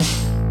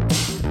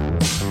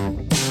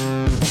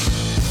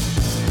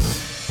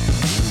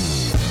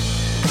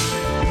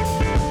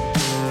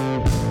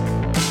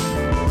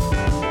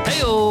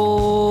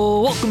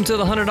to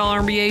the $100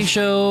 MBA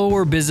show,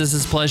 where business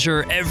is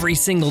pleasure every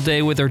single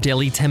day with our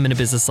daily 10-minute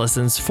business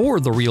lessons for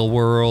the real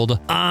world.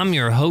 I'm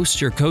your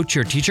host, your coach,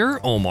 your teacher,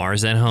 Omar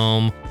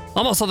Zenhom.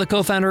 I'm also the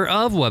co-founder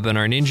of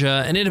Webinar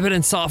Ninja, an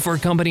independent software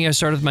company I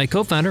started with my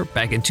co-founder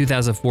back in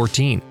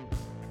 2014.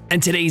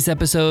 And today's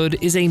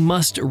episode is a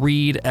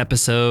must-read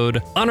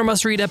episode. On our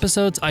must-read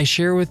episodes, I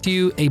share with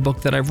you a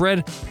book that I've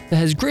read that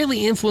has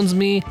greatly influenced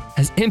me,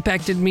 has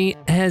impacted me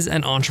as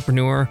an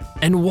entrepreneur,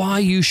 and why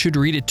you should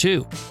read it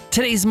too.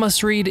 Today's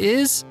must-read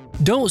is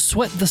Don't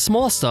Sweat the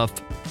Small Stuff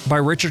by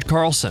Richard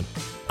Carlson.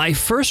 I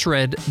first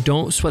read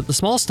Don't Sweat the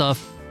Small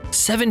Stuff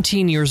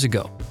 17 years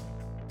ago,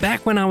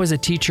 back when I was a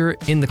teacher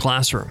in the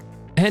classroom.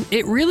 And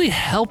it really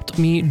helped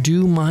me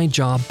do my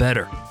job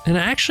better. And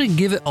I actually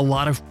give it a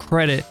lot of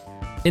credit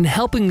in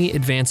helping me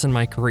advance in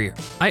my career.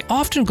 I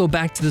often go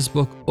back to this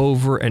book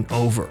over and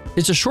over.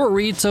 It's a short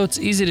read, so it's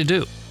easy to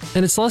do.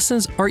 And its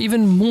lessons are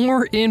even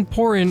more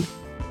important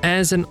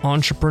as an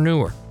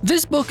entrepreneur.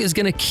 This book is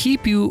gonna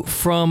keep you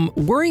from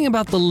worrying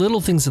about the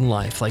little things in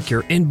life, like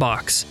your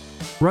inbox,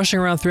 rushing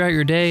around throughout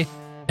your day,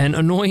 and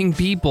annoying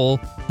people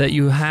that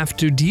you have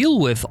to deal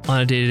with on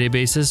a day-to-day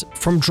basis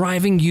from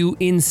driving you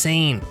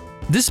insane.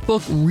 This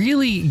book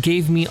really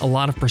gave me a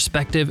lot of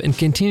perspective and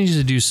continues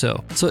to do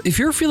so. So if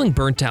you're feeling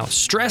burnt out,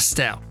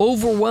 stressed out,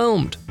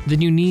 overwhelmed, then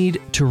you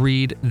need to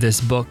read this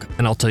book.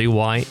 And I'll tell you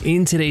why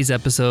in today's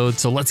episode.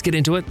 So let's get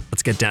into it.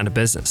 Let's get down to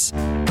business.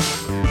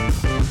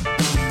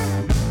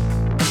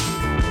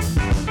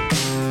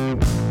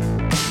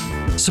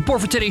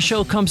 Support for today's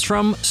show comes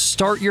from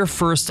Start Your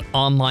First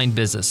Online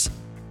Business,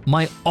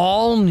 my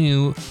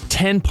all-new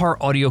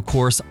 10-part audio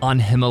course on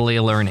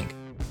Himalaya Learning.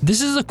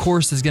 This is a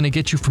course that's going to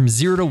get you from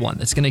 0 to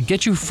 1. It's going to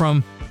get you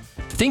from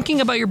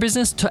thinking about your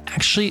business to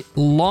actually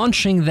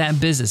launching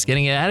that business,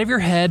 getting it out of your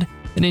head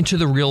and into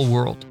the real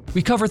world.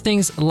 We cover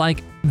things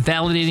like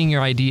validating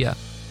your idea,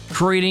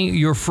 creating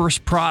your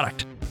first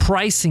product,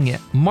 pricing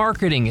it,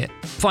 marketing it,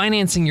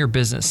 financing your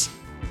business,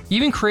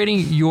 even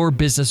creating your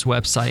business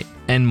website,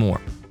 and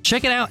more.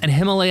 Check it out at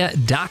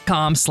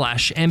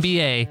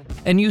Himalaya.com/MBA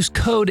and use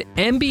code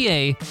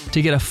MBA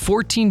to get a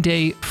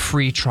 14-day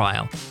free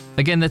trial.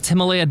 Again, that's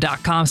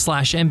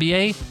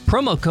Himalaya.com/MBA,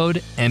 promo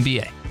code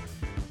MBA.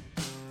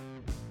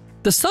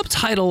 The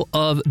subtitle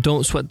of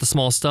Don't Sweat the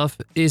Small Stuff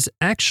is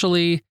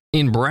actually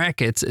in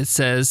brackets. It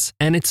says,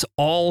 and it's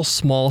all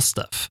small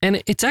stuff.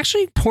 And it's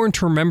actually important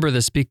to remember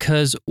this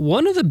because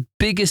one of the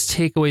biggest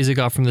takeaways I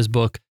got from this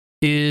book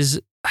is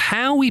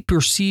how we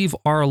perceive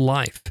our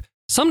life.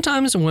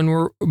 Sometimes when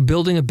we're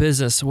building a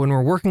business, when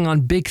we're working on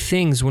big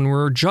things, when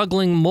we're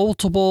juggling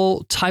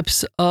multiple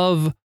types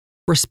of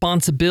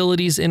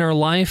responsibilities in our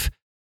life,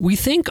 we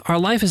think our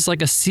life is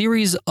like a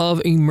series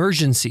of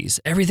emergencies.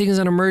 Everything is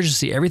an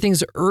emergency.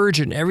 Everything's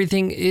urgent.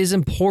 Everything is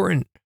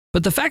important.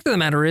 But the fact of the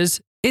matter is,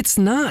 it's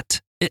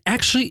not. It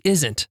actually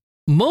isn't.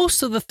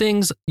 Most of the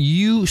things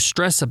you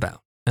stress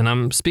about, and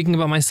I'm speaking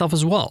about myself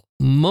as well,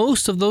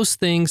 most of those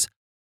things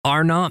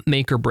are not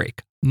make or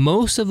break.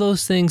 Most of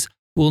those things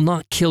will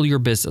not kill your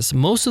business.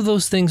 Most of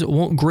those things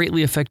won't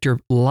greatly affect your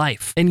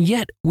life. And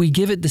yet we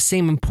give it the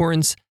same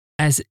importance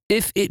as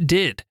if it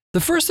did.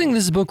 The first thing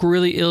this book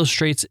really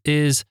illustrates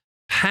is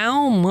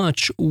how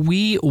much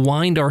we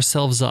wind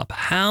ourselves up,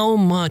 how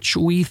much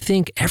we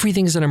think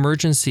everything's an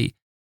emergency.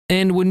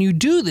 And when you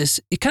do this,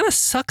 it kind of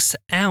sucks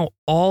out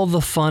all the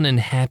fun and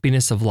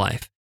happiness of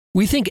life.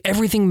 We think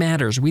everything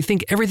matters. We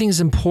think everything is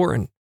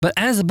important. But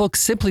as the book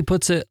simply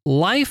puts it,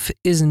 life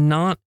is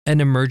not an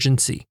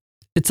emergency.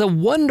 It's a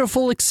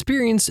wonderful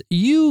experience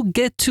you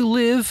get to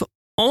live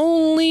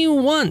only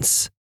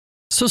once.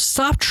 So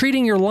stop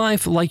treating your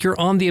life like you're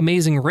on the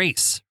Amazing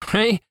Race,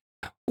 right?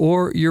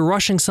 Or you're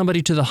rushing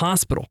somebody to the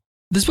hospital.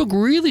 This book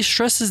really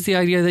stresses the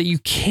idea that you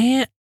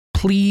can't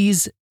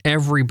please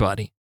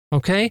everybody,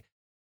 okay?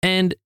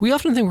 And we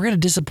often think we're going to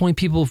disappoint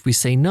people if we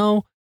say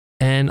no,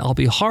 and I'll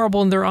be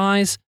horrible in their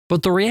eyes.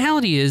 But the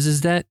reality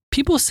is that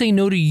people say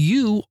no to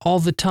you all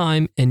the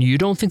time, and you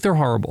don't think they're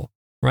horrible,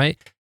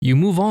 right? You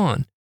move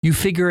on. You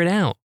figure it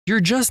out.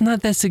 You're just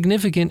not that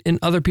significant in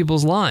other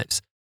people's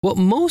lives. What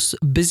most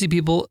busy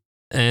people,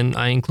 and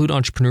I include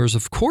entrepreneurs,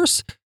 of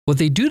course, what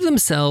they do to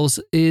themselves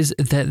is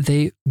that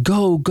they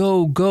go,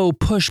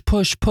 push.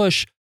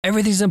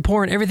 Everything's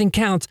important. Everything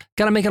counts.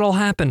 Got to make it all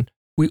happen.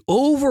 We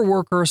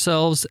overwork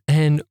ourselves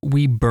and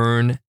we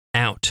burn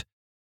out.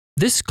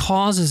 This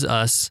causes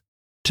us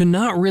to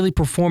not really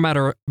perform at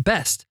our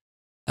best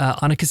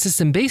on a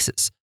consistent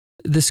basis.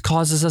 This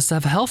causes us to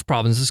have health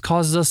problems. This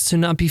causes us to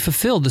not be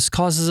fulfilled. This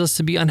causes us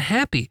to be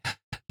unhappy.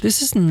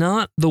 This is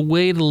not the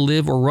way to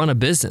live or run a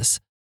business.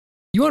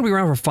 You want to be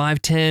around for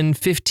 5, 10,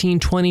 15,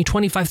 20,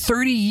 25,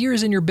 30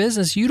 years in your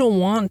business. You don't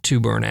want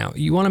to burn out.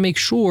 You want to make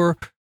sure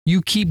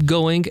you keep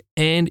going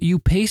and you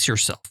pace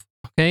yourself,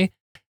 okay?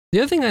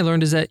 The other thing I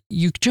learned is that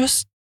you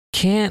just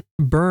can't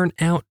burn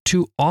out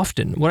too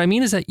often. What I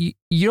mean is that you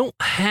don't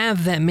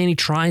have that many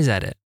tries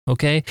at it,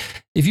 okay?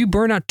 If you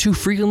burn out too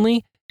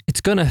frequently, it's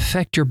going to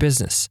affect your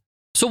business.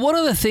 So one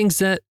of the things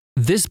that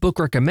this book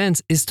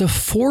recommends is to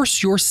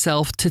force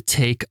yourself to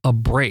take a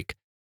break.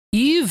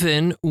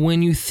 even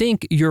when you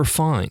think you're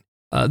fine.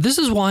 This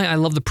is why I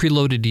love the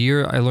preloaded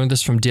year. I learned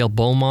this from Dale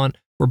Beaumont,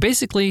 where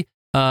basically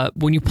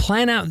when you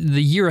plan out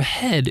the year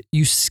ahead,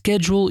 you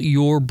schedule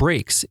your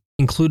breaks,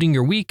 including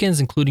your weekends,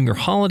 including your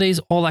holidays,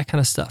 all that kind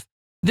of stuff.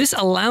 This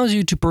allows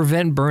you to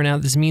prevent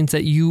burnout. This means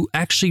that you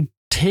actually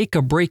take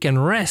a break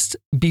and rest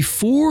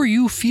before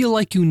you feel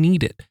like you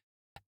need it.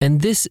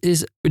 And this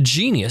is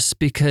genius,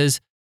 because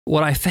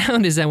what I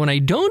found is that when I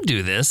don't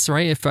do this,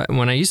 right,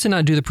 when I used to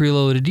not do the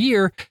preloaded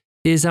year,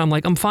 is I'm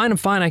like, I'm fine,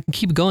 I can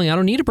keep going. I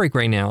don't need a break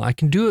right now. I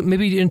can do it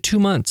maybe in 2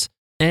 months.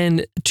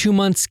 And 2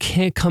 months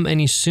can't come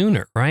any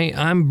sooner, right?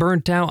 I'm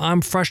burnt out, I'm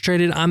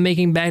frustrated, I'm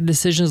making bad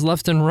decisions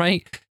left and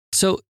right.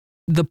 So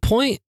the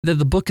point that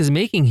the book is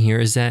making here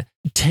is that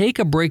take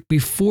a break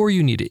before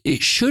you need it.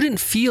 It shouldn't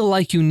feel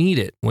like you need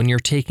it when you're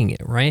taking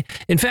it, right?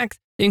 In fact,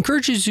 it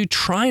encourages you to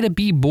try to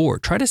be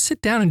bored. Try to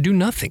sit down and do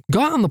nothing.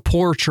 Go out on the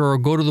porch or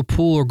go to the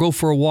pool or go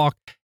for a walk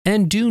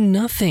and do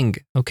nothing,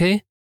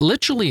 okay?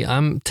 Literally,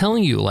 I'm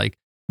telling you, like,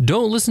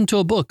 don't listen to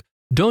a book.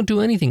 Don't do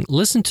anything.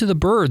 Listen to the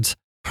birds,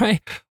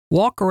 right?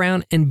 Walk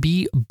around and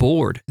be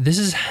bored. This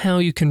is how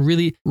you can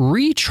really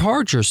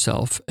recharge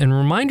yourself and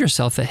remind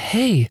yourself that,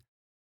 hey,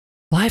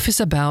 life is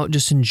about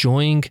just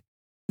enjoying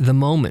the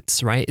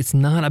moments, right? It's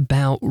not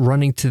about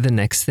running to the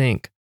next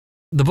thing.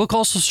 The book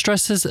also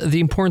stresses the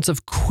importance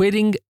of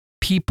quitting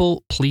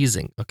people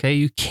pleasing, okay?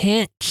 You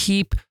can't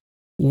keep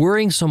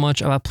worrying so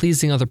much about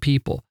pleasing other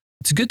people.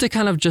 It's good to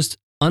kind of just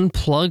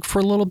unplug for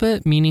a little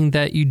bit, meaning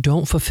that you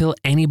don't fulfill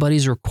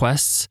anybody's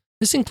requests.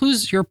 This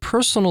includes your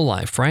personal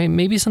life, right?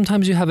 Maybe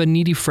sometimes you have a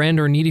needy friend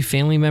or a needy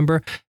family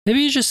member. Maybe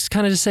you just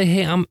kind of just say,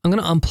 hey, I'm going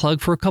to unplug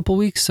for a couple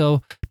weeks.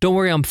 So don't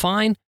worry, I'm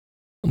fine.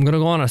 I'm going to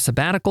go on a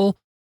sabbatical.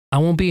 I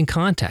won't be in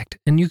contact.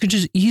 And you can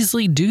just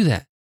easily do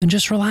that and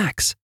just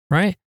relax,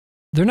 right?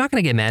 They're not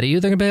going to get mad at you.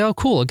 They're going to be like, oh,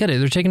 cool, I get it.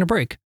 They're taking a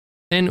break.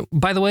 And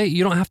by the way,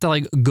 you don't have to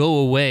like go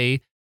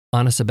away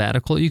on a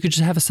sabbatical. You could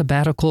just have a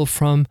sabbatical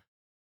from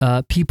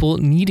people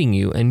needing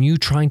you and you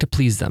trying to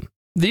please them.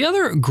 The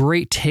other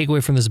great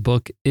takeaway from this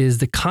book is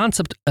the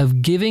concept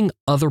of giving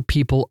other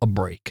people a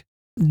break.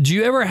 Do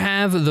you ever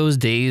have those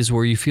days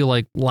where you feel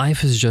like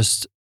life is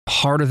just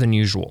harder than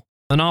usual?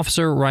 An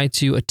officer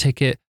writes you a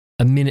ticket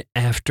a minute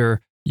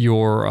after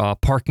your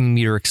parking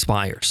meter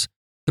expires.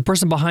 The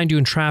person behind you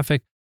in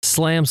traffic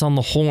slams on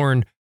the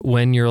horn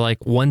when you're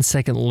like 1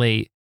 second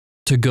late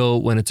to go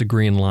when it's a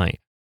green light.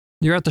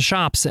 You're at the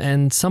shops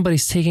and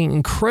somebody's taking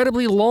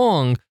incredibly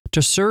long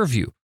to serve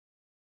you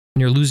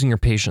and you're losing your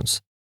patience.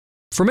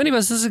 For many of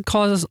us, this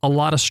causes a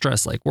lot of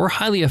stress. Like, we're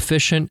highly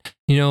efficient,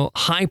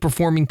 high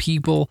performing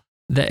people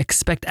that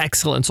expect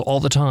excellence all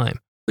the time.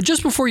 But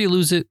just before you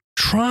lose it,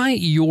 try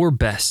your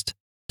best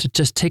to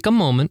just take a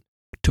moment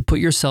to put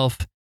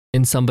yourself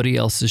in somebody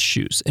else's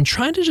shoes and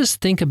try to just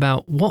think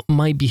about what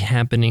might be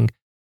happening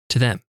to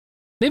them.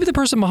 Maybe the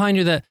person behind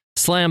you that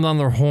slammed on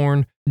their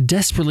horn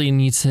desperately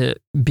needs to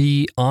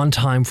be on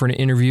time for an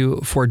interview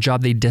for a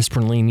job they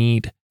desperately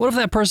need. What if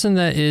that person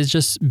that is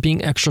just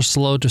being extra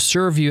slow to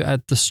serve you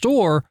at the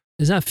store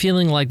is not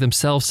feeling like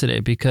themselves today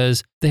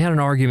because they had an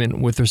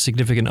argument with their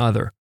significant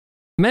other?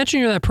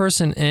 Imagine you're that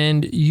person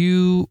and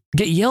you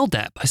get yelled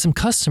at by some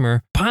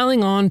customer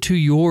piling on to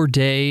your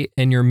day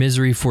and your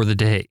misery for the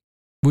day.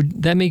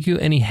 Would that make you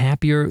any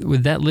happier?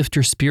 Would that lift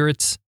your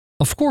spirits?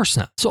 Of course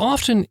not. So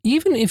often,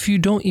 even if you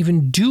don't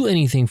even do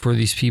anything for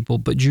these people,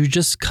 but you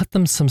just cut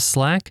them some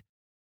slack,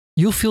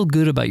 you'll feel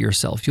good about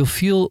yourself. You'll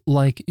feel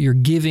like you're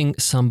giving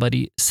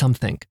somebody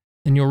something.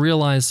 And you'll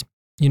realize,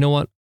 you know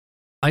what?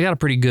 I got it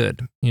pretty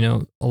good.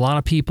 A lot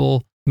of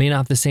people may not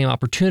have the same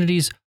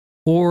opportunities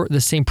or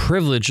the same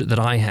privilege that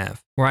I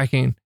have, where I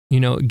can,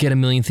 get a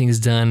million things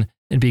done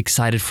and be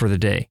excited for the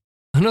day.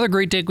 Another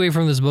great takeaway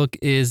from this book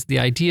is the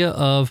idea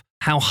of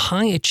how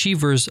high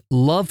achievers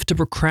love to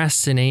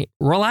procrastinate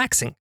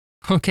relaxing,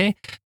 okay?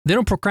 They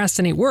don't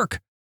procrastinate work,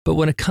 but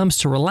when it comes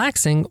to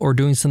relaxing or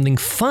doing something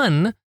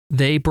fun,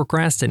 they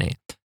procrastinate.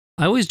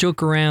 I always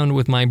joke around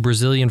with my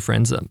Brazilian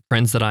friends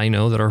that I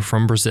know that are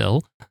from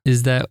Brazil,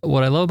 is that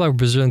what I love about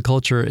Brazilian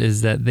culture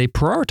is that they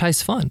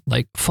prioritize fun.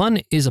 Like,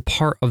 fun is a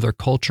part of their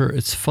culture.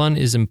 Fun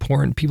is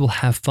important. People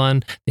have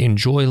fun. They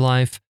enjoy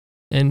life.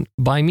 And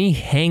by me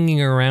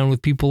hanging around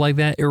with people like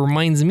that, it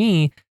reminds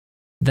me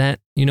that,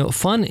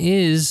 fun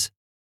is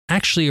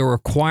actually a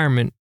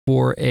requirement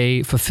for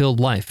a fulfilled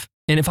life.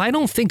 And if I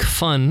don't think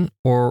fun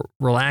or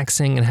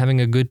relaxing and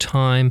having a good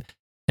time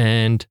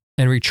and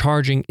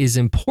recharging is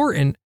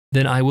important,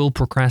 then I will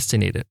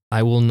procrastinate it.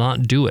 I will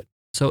not do it.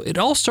 So it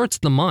all starts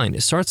in the mind.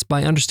 It starts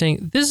by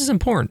understanding this is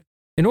important.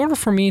 In order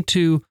for me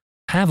to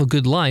have a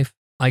good life,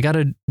 I got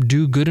to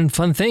do good and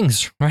fun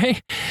things,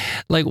 right?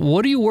 Like,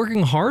 what are you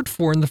working hard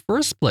for in the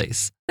first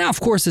place? Now, of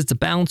course, it's a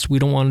balance. We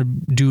don't want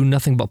to do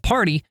nothing but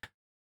party.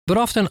 But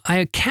often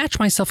I catch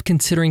myself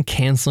considering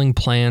canceling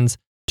plans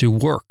to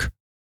work,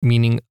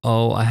 meaning,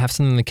 I have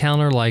something in the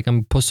calendar, like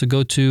I'm supposed to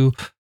go to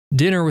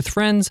dinner with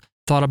friends.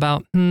 Thought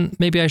about,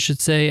 maybe I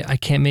should say I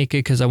can't make it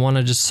because I want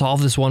to just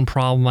solve this one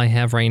problem I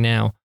have right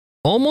now.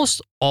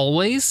 Almost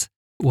always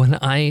when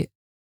I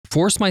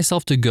force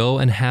myself to go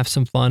and have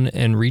some fun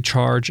and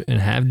recharge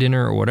and have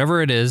dinner or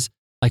whatever it is.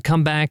 I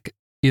come back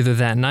either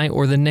that night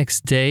or the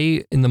next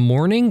day in the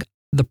morning,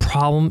 the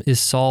problem is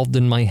solved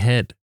in my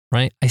head,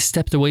 right? I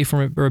stepped away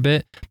from it for a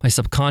bit. My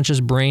subconscious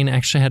brain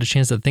actually had a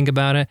chance to think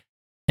about it,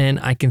 and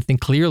I can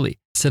think clearly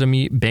instead of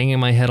me banging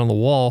my head on the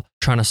wall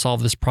trying to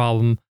solve this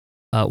problem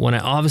when I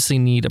obviously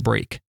need a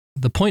break.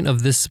 The point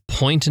of this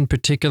point in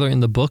particular in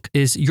the book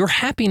is your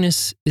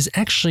happiness is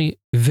actually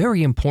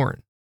very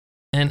important.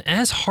 And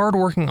as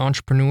hardworking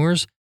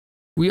entrepreneurs,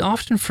 we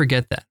often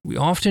forget that. We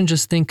often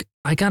just think,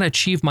 I got to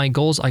achieve my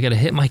goals. I got to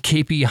hit my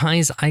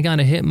KPIs. I got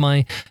to hit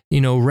my,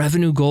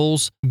 revenue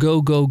goals.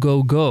 Go, go,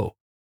 go, go.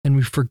 And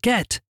we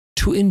forget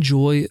to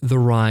enjoy the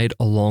ride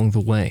along the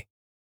way,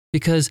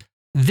 because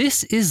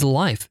this is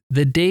life.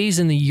 The days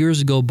and the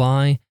years go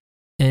by.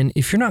 And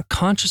if you're not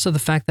conscious of the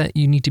fact that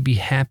you need to be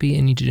happy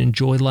and you need to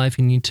enjoy life,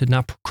 you need to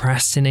not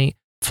procrastinate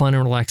fun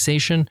and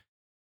relaxation,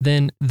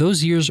 then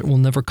those years will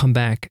never come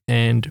back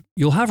and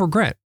you'll have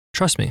regret.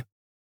 Trust me.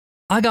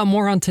 I got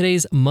more on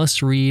today's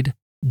must read,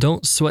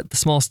 Don't Sweat the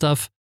Small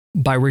Stuff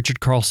by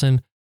Richard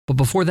Carlson. But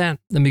before that,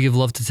 let me give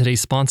love to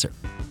today's sponsor.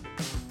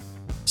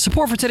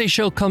 Support for today's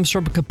show comes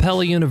from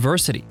Capella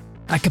University.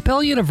 At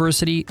Capella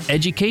University,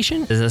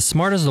 education is as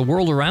smart as the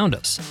world around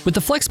us. With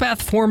the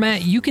FlexPath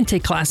format, you can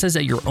take classes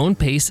at your own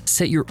pace,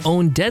 set your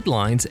own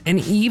deadlines, and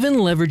even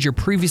leverage your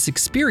previous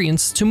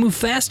experience to move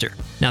faster.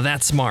 Now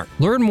that's smart.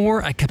 Learn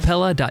more at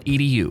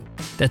capella.edu.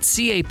 That's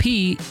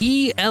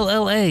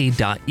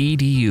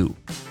CAPELLA.edu.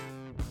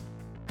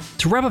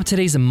 To wrap up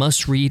today's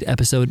must-read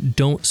episode,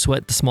 Don't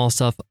Sweat the Small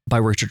Stuff by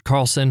Richard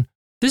Carlson,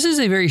 this is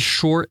a very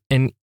short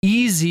and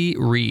easy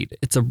read.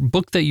 It's a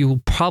book that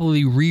you'll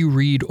probably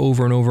reread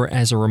over and over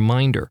as a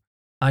reminder.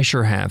 I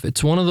sure have.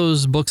 It's one of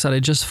those books that I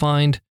just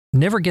find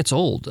never gets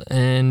old.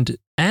 And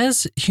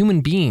as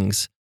human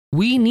beings,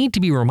 we need to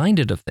be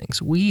reminded of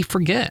things. We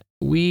forget.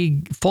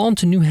 We fall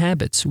into new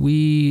habits.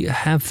 We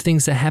have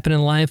things that happen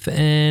in life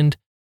and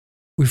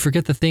we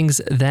forget the things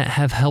that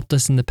have helped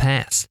us in the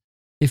past.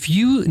 If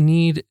you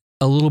need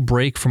a little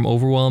break from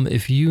overwhelm,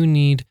 if you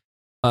need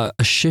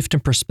a shift in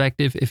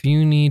perspective, if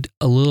you need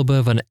a little bit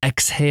of an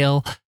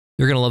exhale,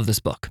 you're going to love this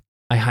book.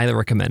 I highly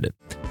recommend it.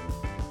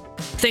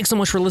 Thanks so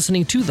much for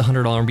listening to the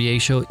 $100 MBA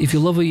Show. If you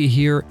love what you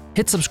hear,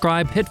 hit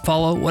subscribe, hit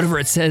follow, whatever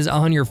it says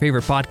on your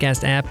favorite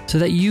podcast app so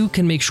that you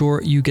can make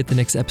sure you get the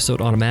next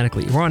episode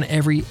automatically. We're on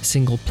every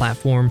single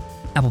platform: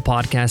 Apple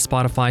Podcasts,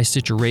 Spotify,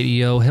 Stitcher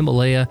Radio,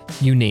 Himalaya,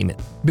 you name it.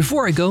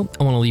 Before I go,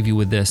 I want to leave you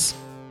with this.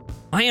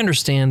 I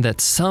understand that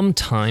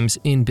sometimes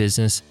in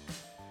business,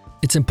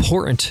 it's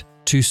important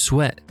to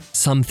sweat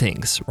some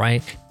things,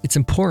 right? It's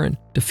important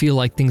to feel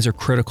like things are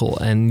critical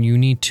and you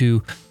need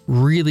to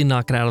really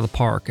knock it out of the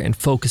park and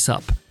focus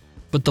up.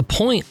 But the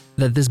point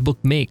that this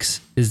book makes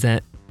is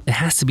that it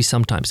has to be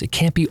sometimes. It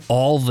can't be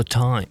all the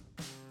time.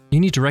 You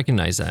need to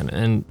recognize that.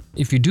 And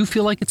if you do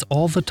feel like it's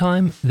all the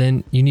time,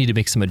 then you need to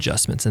make some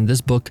adjustments. And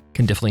this book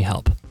can definitely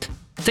help.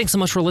 Thanks so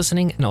much for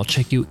listening, and I'll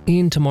check you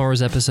in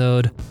tomorrow's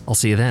episode. I'll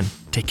see you then.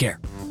 Take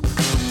care.